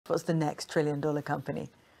What's the next trillion-dollar company?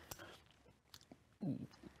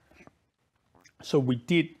 So we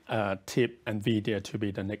did tip NVIDIA to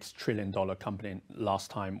be the next trillion-dollar company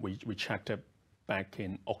last time we checked it back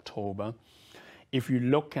in October. If you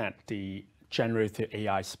look at the generative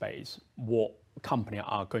AI space, what companies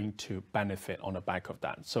are going to benefit on the back of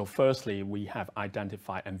that? So firstly, we have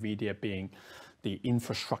identified NVIDIA being the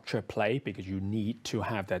infrastructure play, because you need to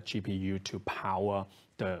have that GPU to power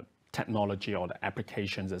the technology or the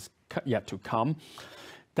applications that's yet to come.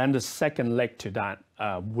 Then the second leg to that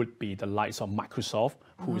would be the likes of Microsoft,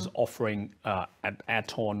 who is offering an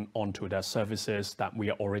add-on onto their services that we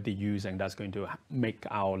are already using that's going to make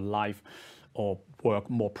our life or work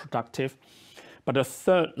more productive. But the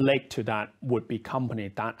third leg to that would be company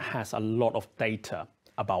that has a lot of data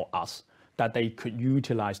about us, that they could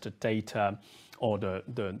utilize the data or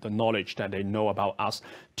the knowledge that they know about us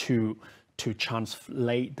to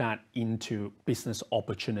translate that into business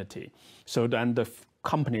opportunity. So then the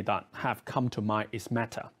company that have come to mind is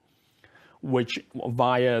Meta, which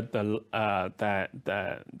via the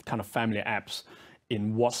kind of family apps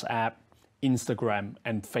in WhatsApp, Instagram,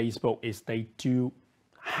 and Facebook is they do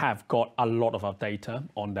have got a lot of our data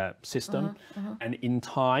on that system. And in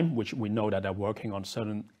time, which we know that they're working on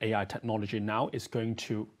certain AI technology now, is going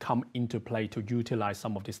to come into play to utilize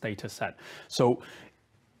some of this data set. So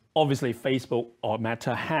obviously, Facebook or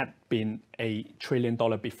Meta had been a $1 trillion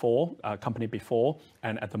company before,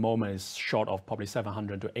 and at the moment is short of probably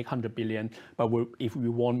 700 to 800 billion. But if we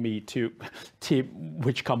want me to tip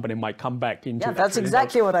which company might come back into, yeah, that's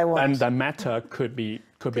exactly what I want. And then Meta could be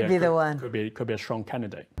the one. Could be a strong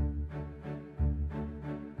candidate.